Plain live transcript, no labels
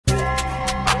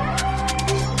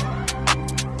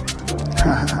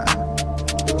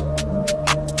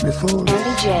Before.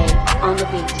 Andy J on the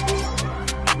beat.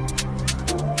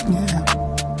 Yeah.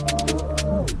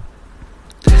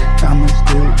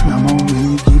 I'm on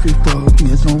really give a fuck.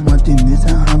 Guess on what then this a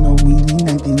Halloween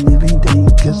night and every day.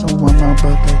 Guess on what my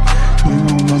birthday. You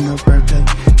know on the birthday.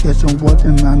 Guess on what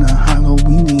then on a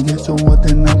Halloween. Guess on what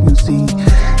then I can see.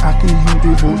 I can hear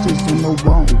the voices in the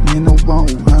wall, in the wall.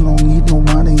 I don't need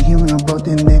nobody healing, but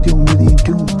then they don't really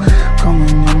do.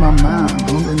 Coming in my mind,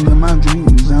 going in my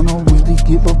dreams. I don't really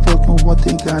give a fuck on what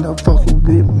they gotta fucking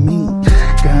with me.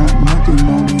 Got nothing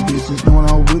on me, bitches, no,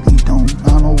 I really don't.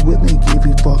 I don't really give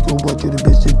a fuck on what you the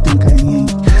bitches think I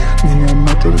ain't. In a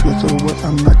mental, guess what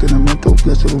I'm not in a mental,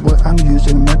 guess what I'm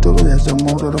using mental as a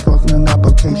motherfucking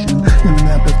application. In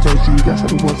an application, guess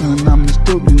what and I'm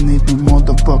still in the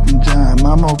motherfucking job.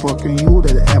 I'm motherfucking you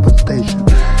to the Apple station.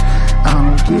 I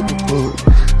don't give a fuck.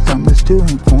 Something still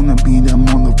ain't gonna be the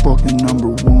motherfucking number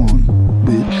one,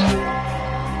 bitch.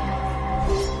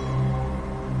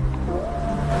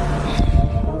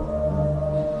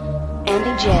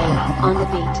 Andy J on the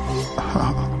beat.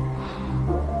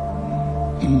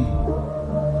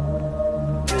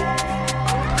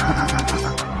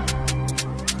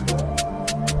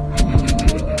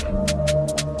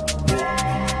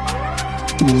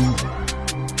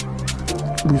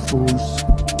 We fools.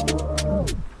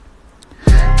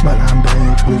 But I'm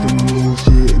back with the new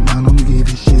shit. I don't give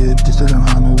a shit. This is a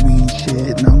Halloween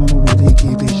shit. I don't really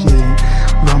give a shit.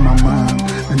 Run my mind.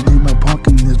 And think my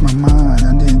pumpkin is my mind.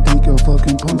 I didn't think your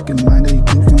fucking pumpkin might they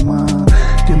think your mind.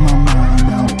 Get my mind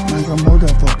out like a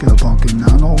motherfucking pumpkin.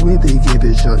 I don't really give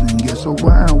a shit. And guess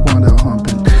why I wanna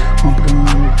humping. Humping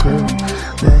on the girl.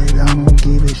 That I don't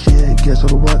give a shit. Guess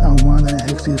what I want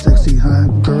a sexy hot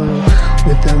girl.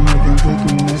 With that nothing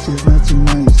freaking messy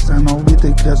nice. I know we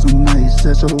think that's so nice.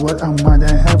 That's what I might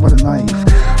have a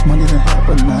knife. Money to have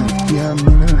a knife. Yeah,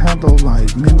 me to have a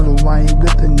life. Remember the wife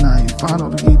with the knife. I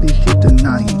don't give this shit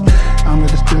tonight. I'm in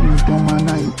the students doing my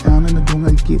night. I'm in the doing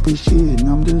like give a shit.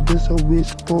 I'm just this a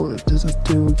wish for it. This is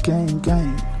still a game.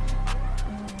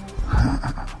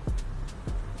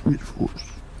 Wish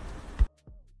force.